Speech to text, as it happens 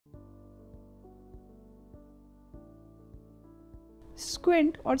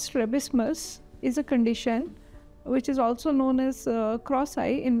Squint or strabismus is a condition which is also known as cross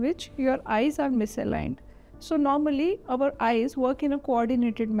eye, in which your eyes are misaligned. So normally our eyes work in a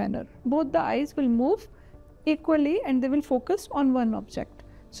coordinated manner. Both the eyes will move equally and they will focus on one object.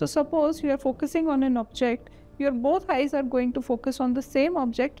 So suppose you are focusing on an object, your both eyes are going to focus on the same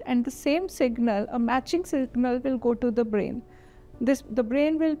object, and the same signal, a matching signal, will go to the brain. The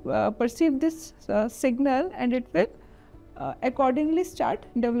brain will perceive this signal, and it will accordingly start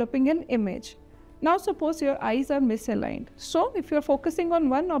developing an image. Now suppose your eyes are misaligned. So if you are focusing on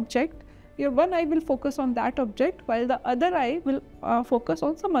one object, your one eye will focus on that object while the other eye will focus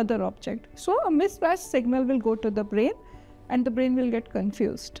on some other object. So a mismatched signal will go to the brain and the brain will get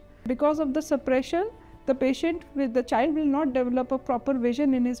confused. Because of the suppression, the child will not develop a proper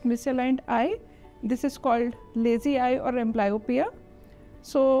vision in his misaligned eye. This is called lazy eye or amblyopia.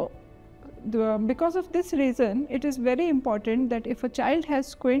 So because of this reason, it is very important that if a child has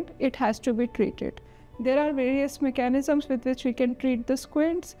squint, it has to be treated. There are various mechanisms with which we can treat the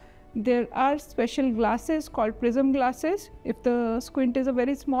squints. There are special glasses called prism glasses. If the squint is a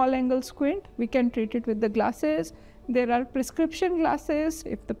very small angle squint, we can treat it with the glasses. There are prescription glasses.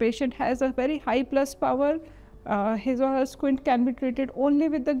 If the patient has a very high plus power, his or her squint can be treated only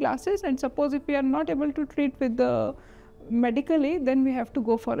with the glasses. And suppose if we are not able to treat with the medically, then we have to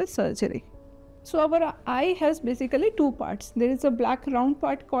go for a surgery. So our eye has basically two parts. There is a black round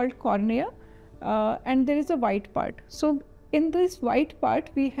part called cornea, and there is a white part. So in this white part,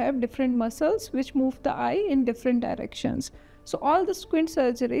 we have different muscles which move the eye in different directions. So all the squint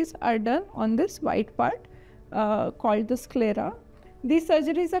surgeries are done on this white part called the sclera. These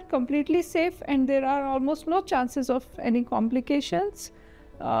surgeries are completely safe and there are almost no chances of any complications.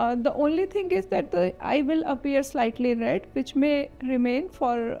 The only thing is that the eye will appear slightly red, which may remain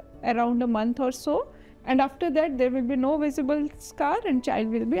for around a month or so. And after that, there will be no visible scar and child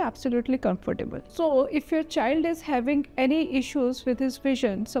will be absolutely comfortable. So if your child is having any issues with his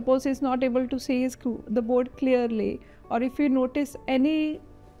vision, suppose he's not able to see the board clearly, or if you notice any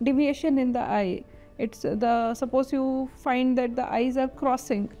deviation in the eye, suppose you find that the eyes are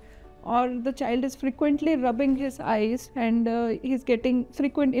crossing, or the child is frequently rubbing his eyes and he's getting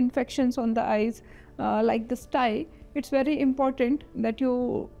frequent infections on the eyes like the stye, it's very important that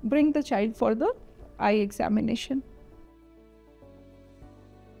you bring the child for the eye examination.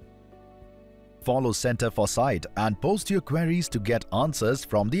 Follow Center for Sight and post your queries to get answers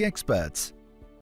from the experts.